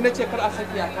kulle na ce kar a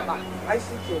saki ya taba. Ai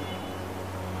shikenan.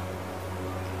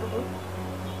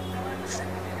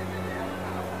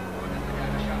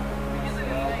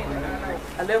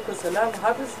 Alaikum salam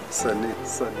Hafiz. Sannu.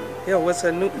 Yawa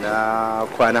sannu. Na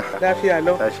kwana. Lafiya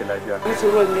lau. Tashi lafiya.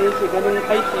 Wasu ruwan ne yake ganin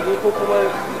aiki ne ko kuma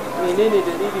menene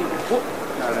dalilin ko?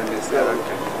 Yaran ne sai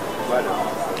ranka.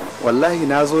 Wallahi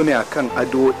na zo ne akan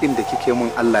addu'o'in da kike mun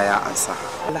Allah ya ansa.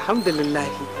 Alhamdulillah.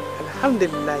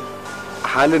 Alhamdulillah. A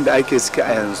halin da ake ciki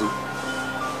a yanzu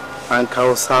an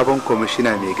kawo sabon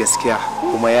kwamishina mai gaskiya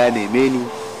kuma ya neme ni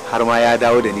har ma ya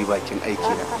dawo da ni bakin aiki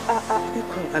na.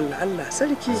 Ikon Allah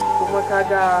sarki kuma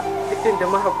kaga duk inda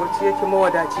mahakurci yake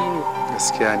mawadaci ne.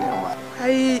 Gaskiya ne amma.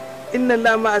 Ai inna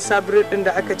lama asabirin din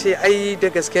da aka ce ai da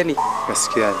gaske ne.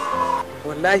 Gaskiya ne.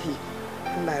 Wallahi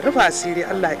Allah ya rufa asiri,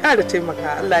 Allah ya ƙara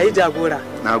taimaka, Allah ya jagora.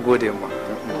 Na gode ma.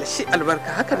 Allah shi albarka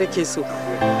haka nake so.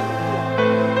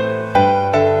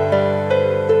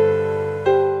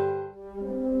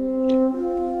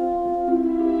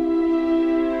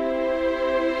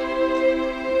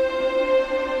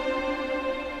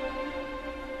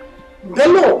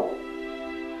 Bello,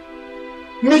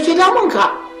 me ke damun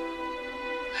ka?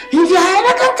 Ya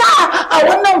na kanka a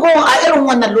wannan gowon a irin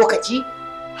wannan lokaci?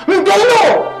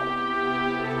 Bello!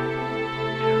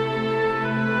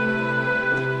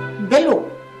 Bello.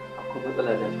 Akwai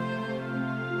matsala da.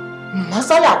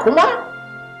 Matsala kuma?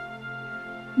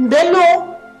 Bello.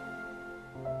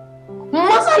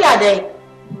 Matsala dai.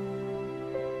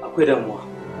 Akwai damuwa.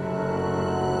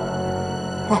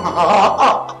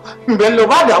 Bello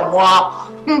ba damuwa.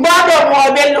 Ba damuwa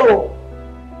Bello.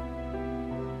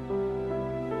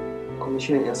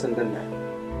 Kwamishinan 'yan sandan na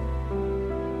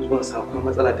zuwan sa akwai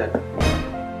matsala da.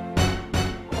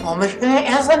 Kwamishinan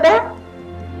 'yan sanda?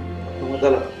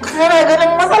 Matsala. Kana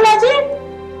ganin matsala ce?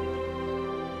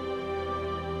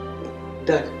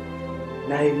 Dad,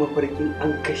 na yi mafarkin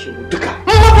an kashe mu duka.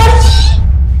 Mafarki?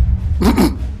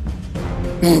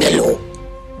 Bello,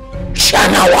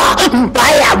 shanawa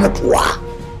baya mutuwa.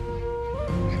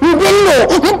 Bello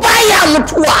baya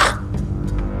mutuwa.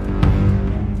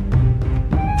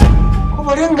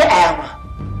 Kuma ringa ayama.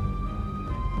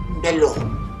 Bello,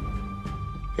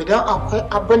 idan akwai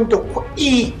abin da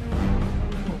kuɗi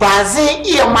ba zai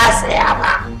iya masaya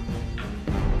ba,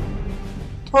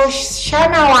 to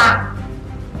shanawa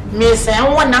mai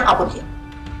sayan wannan abu ne.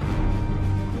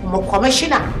 Kuma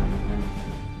kwamishina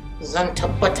zan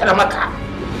tabbatar maka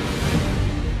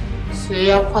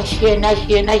sai ya kwashe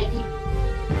nashi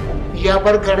ya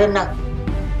bar garin nan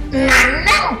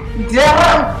nan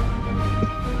daren.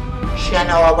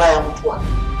 Shanawa baya mutuwa.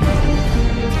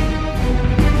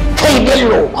 Kai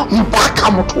Bello ba ka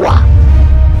mutuwa.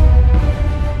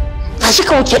 Tashi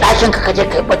ka wuce ɗakinka ka je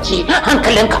kai bacci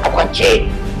hankalinka a kwance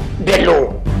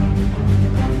Bello.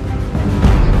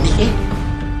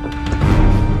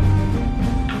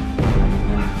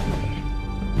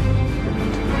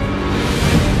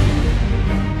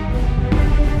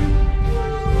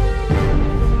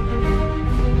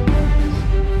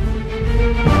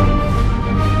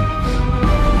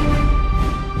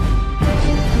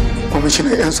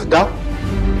 Kwamishinan 'yan sanda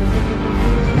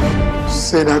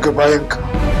sai na ga bayanka.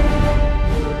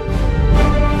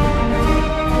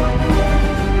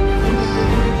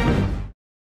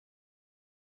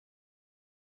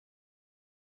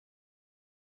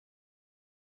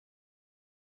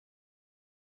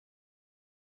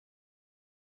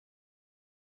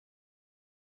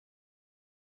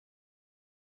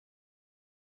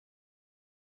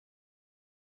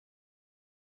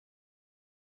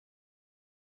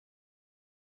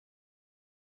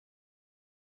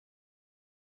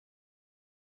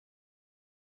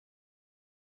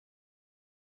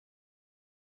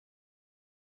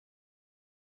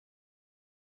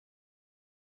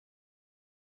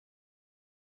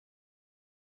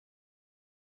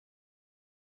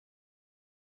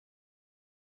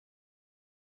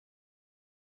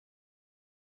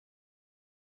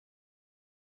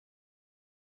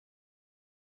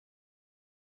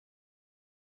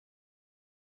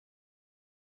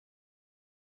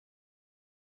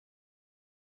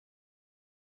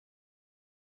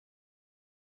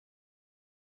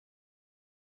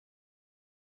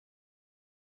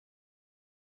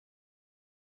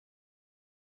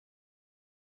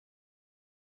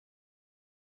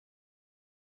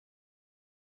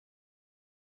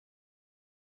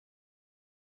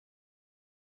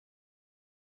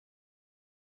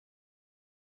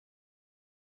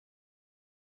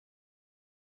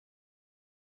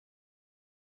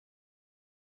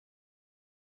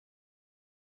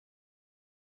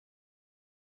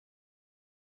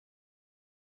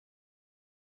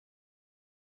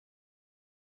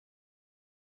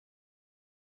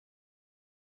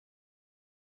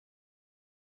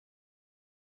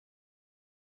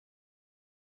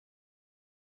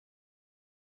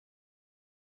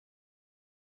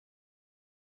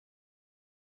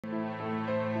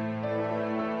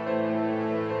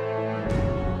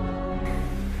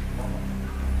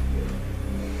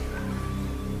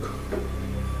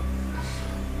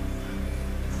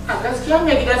 gaskiya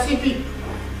mai gida CP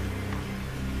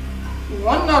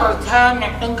wannan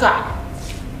retirement ɗinka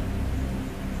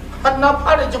har na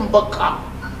fara jin bakka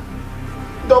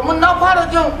domin na fara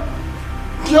jin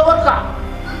kewarka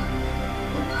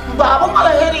ba abin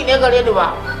alheri ne gare ni ba.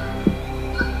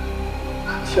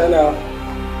 Shana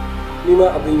ni ma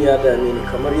abin ya dame ni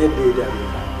kamar yadda ya dame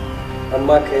ka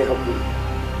amma ka yi haƙuri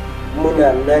muna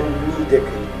nan ni da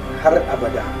kai har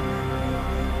abada.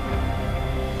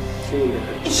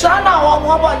 Shanawa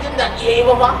ma ba jin daɗi ya yi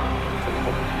ba ba.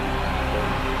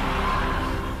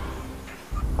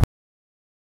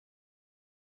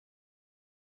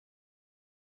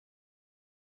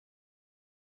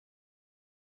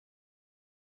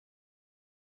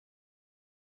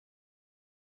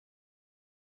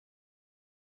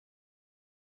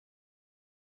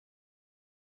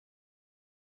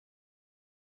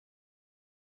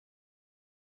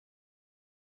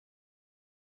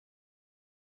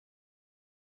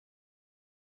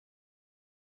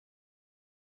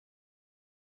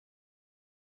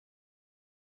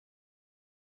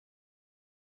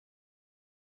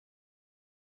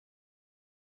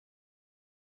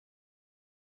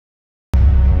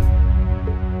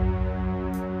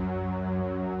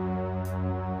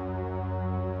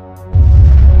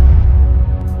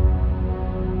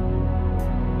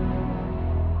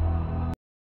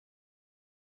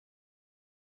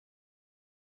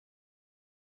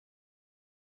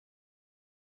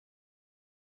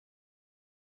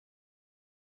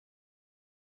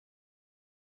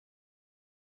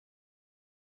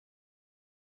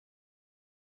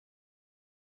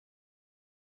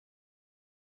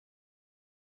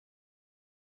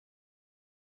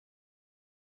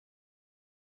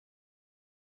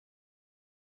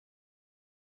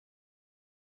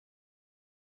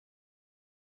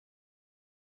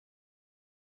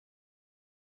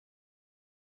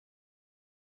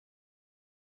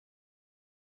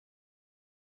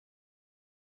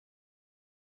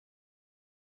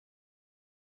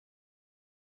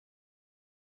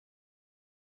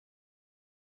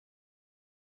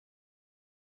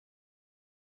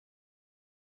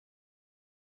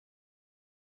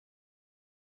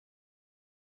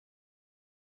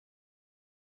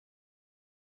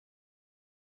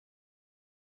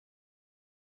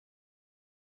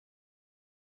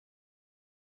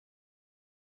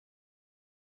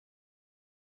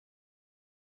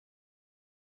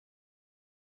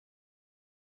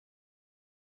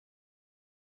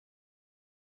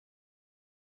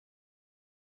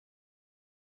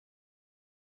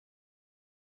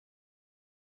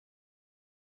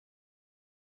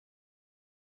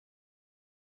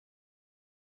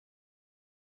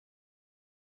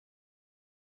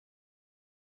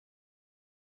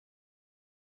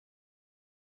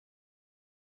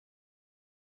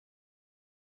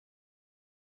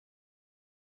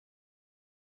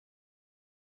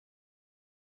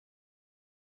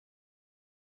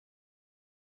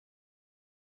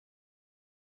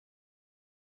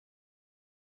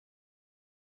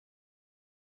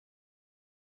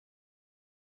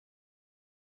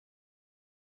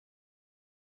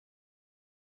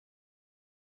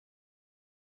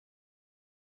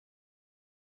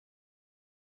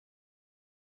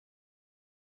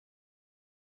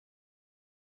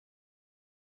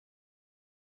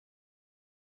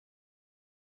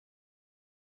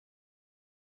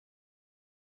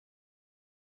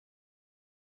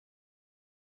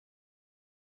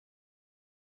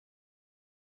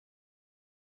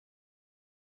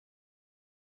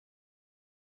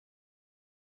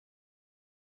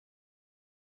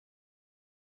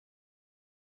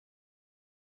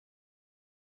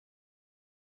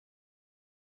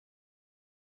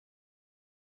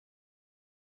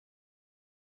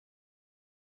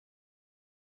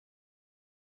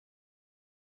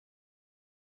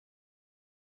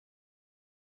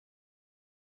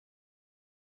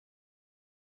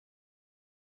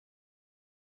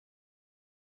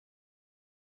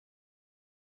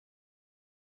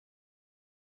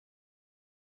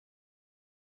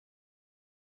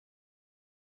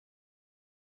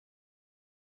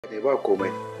 Ba komai,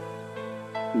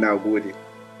 na gode.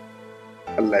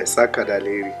 Allah ya saka da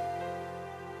alheri.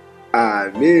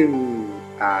 Amin,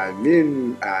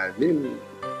 amin, amin.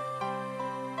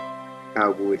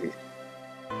 Na gode.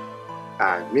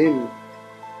 Amin.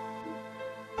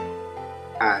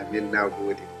 Amin, na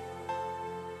gode.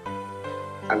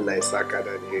 Allah ya saka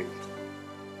da alheri.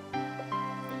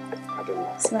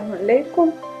 Assalamu alaikum.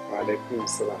 Wa alaikum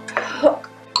salam.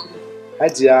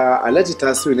 Hajiya, Alhaji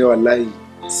Tasiu ne wallahi.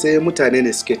 Sai mutane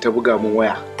ne suke ta buga mun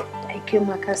waya. Aike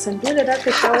ma ka san dole da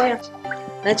ka sha waya.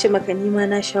 Na ce maka ni ma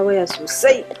na sha waya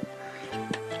sosai.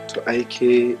 To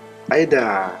aike ai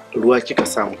da ruwa kika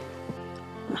samu.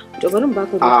 To bari in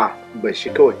baka ruwa. Ba shi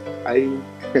kawai. Ai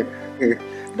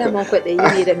dama kwaɗayi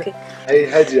ne da kai. Ai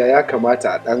Hajiya ya kamata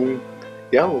a ɗan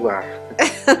yawa.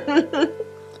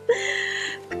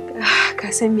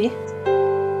 Ka san me?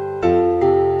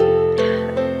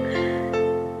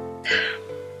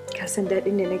 Ka san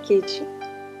daɗin da nake ji?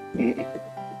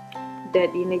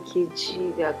 Daɗi nake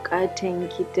ji ga ƙaton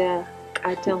gida,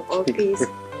 ƙaton ofis,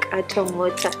 ƙaton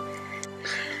mota.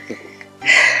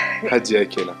 Hajiya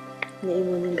kenan.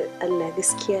 Ni'imomin da Allah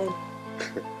gaskiya ne.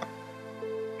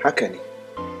 Haka ne.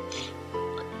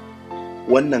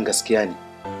 Wannan gaskiya ne.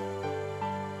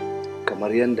 Kamar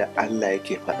yadda Allah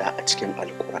yake faɗa a cikin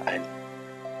Alƙur'ani.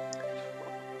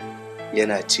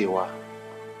 Yana cewa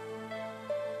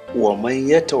wa man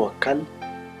yatawakkal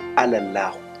ala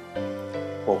Allah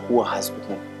wa huwa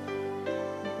hasbuhu.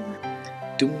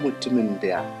 Duk mutumin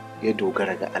da ya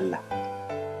dogara ga Allah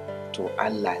to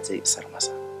Allah zai isar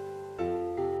masa.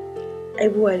 Ai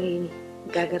buware ne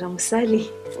gagara misali.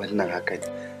 Wannan haka ne.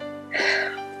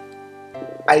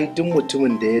 Ai duk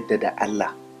mutumin da yadda da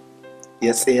Allah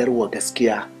ya tsayar wa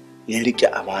gaskiya, ya rike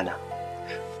amana,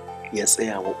 ya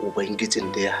tsaya wa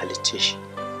ubangijin da ya halicce shi,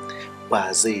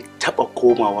 ba zai taba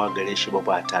komawa gare shi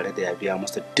ba tare da ya biya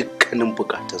masa dukkanin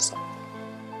bukatunsa.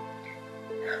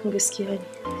 Gaskiya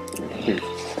ne.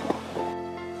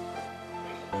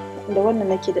 Da wannan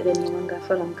nake da neman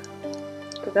gafaranka,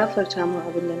 ka gafarta min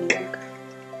abin da na yi.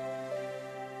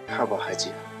 Haba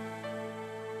Hajiya,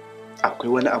 akwai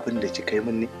wani abin da kika yi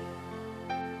min ne?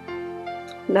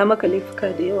 Na maka laifuka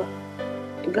da yawa,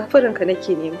 gafaranka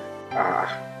nake nema.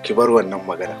 Ki bar wannan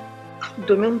magana.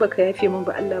 Domin baka yafe min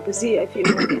ba, Allah ba zai yafe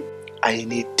min. Ai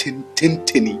ne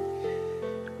tintini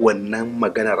wannan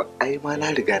maganar ai ma na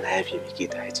riga na yafe miki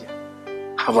ta Hajiya.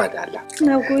 Haba da Allah.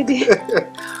 Na gode.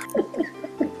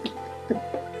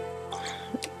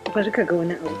 Bari ka ga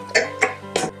wani abu.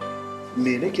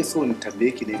 Me nake so in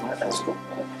tambaye ki ne ma da su?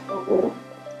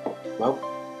 Babu.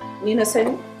 Ni na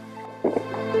sani.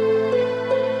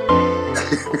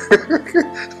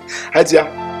 Hajiya.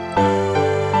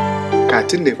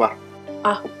 Katin ne fa.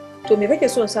 To me kake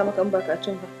so in sa maka in ba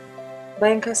katun ba?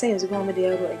 Bayan ka san yanzu ba mu da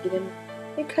yaro a gidan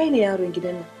nan. Kai ne yaron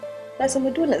gidan nan. Ya zama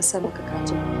dole in sa maka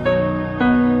katun.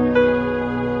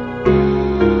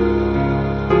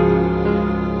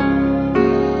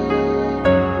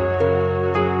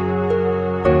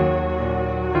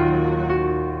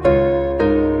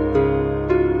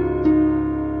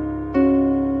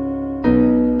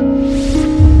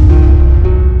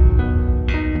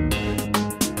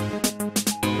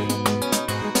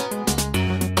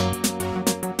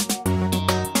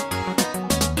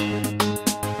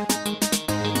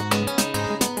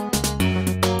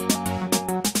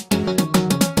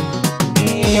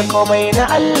 komai na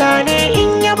Allah ne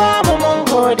in ya ba mu mun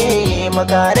gode mu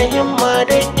kare himma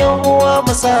don yan uwa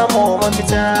mu samu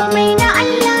mafita komai na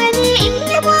Allah ne in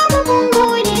ya ba mu mun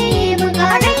gode mu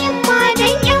kare himma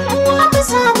don yan uwa mu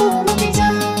samu mafita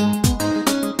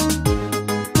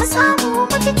mu samu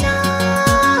mafita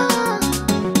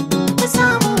mu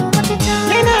samu mafita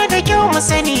yana da kyau mu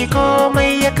sani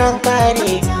komai yakan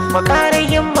kare mu kare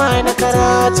himma na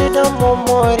karatu don mu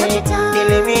more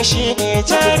ilimi shine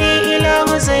jari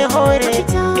ilahu zai hore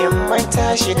in manta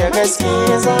shi da gaske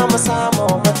za mu samu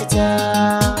mafita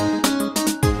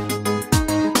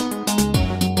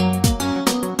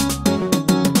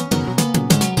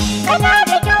kana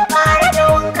da kyau fara da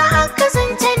wanka haka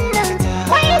zancen nan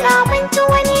wai na manta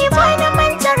wani ba na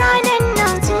manta ranar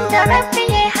nan tun da rabbi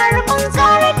ya harbin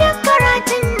tsara duk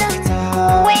karatun nan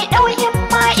kowai ɗau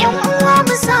himma yan uwa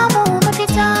mu samu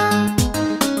mafita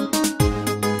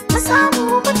mu samu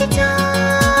mafita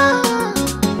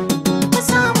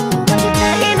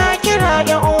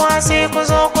sai ku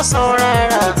zo ku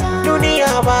saurara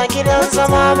duniya ba gidan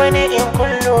zama bane in kun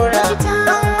lura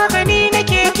don magani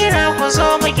nake kira ku zo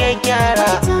mu gyaggyara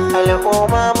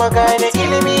al'umma mu gane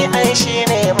ilimi ai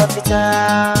shine mafita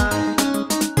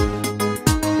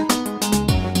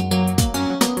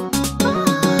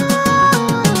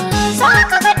za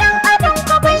ka ga dan adam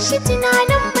ka bar shi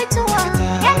tunanin mutuwa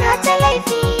yana ta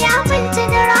laifi ya manta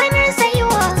da ranar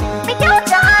tsayuwa mu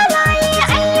kyauta halaye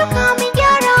ayyuka mu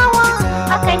gyarawa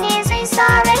haka ne zai sa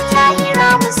ran lahira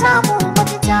mu samu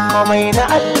mafita komai na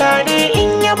Allah ne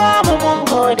in ya ba mu mun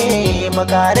gode mu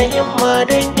kare himma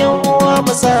don yan uwa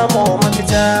mu samu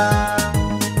mafita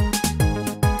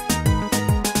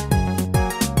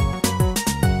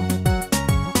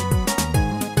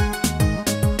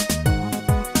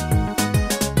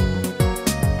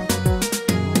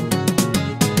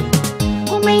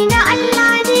komai na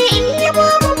Allah ne in ya ba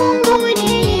mu mun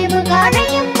gode mu kare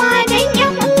himma don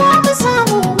yan uwa mu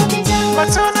samu mafita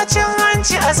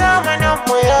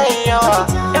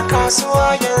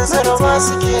kasuwa yanzu da ba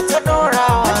suke ta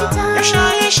ɗorawa. Ya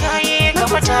shaye-shaye ga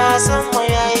matasan mu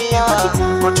yayi yawa.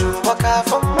 Mutuwa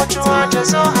kafin mutuwa ta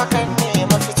zo hakan ne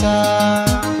mafita.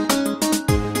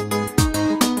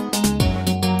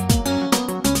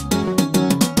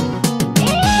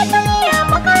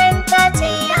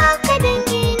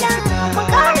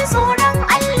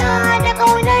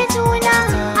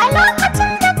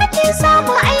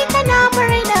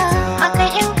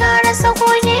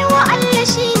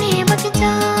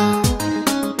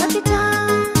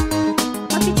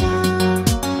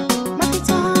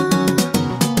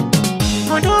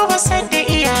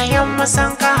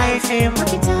 San ka haife mu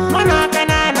muna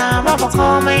kanana babu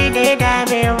komai da ya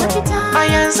dame mu a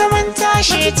yanzu mun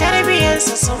tashi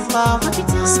tarbiyarsa sun ba mu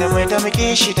sai mu da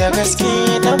muke shi da gaske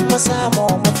don mu samu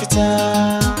mafita.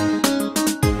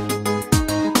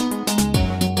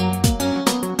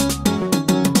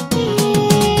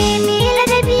 Mi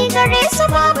ladabi gare su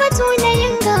ba batu na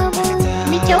yin gaba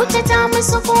mi kyautata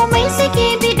musu komai suke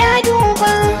bida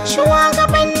duba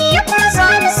shugabanni kuma za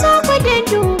mu so ku da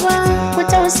duba ku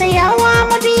tausayawa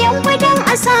mabiyan ku don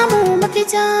a samu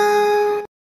mafita.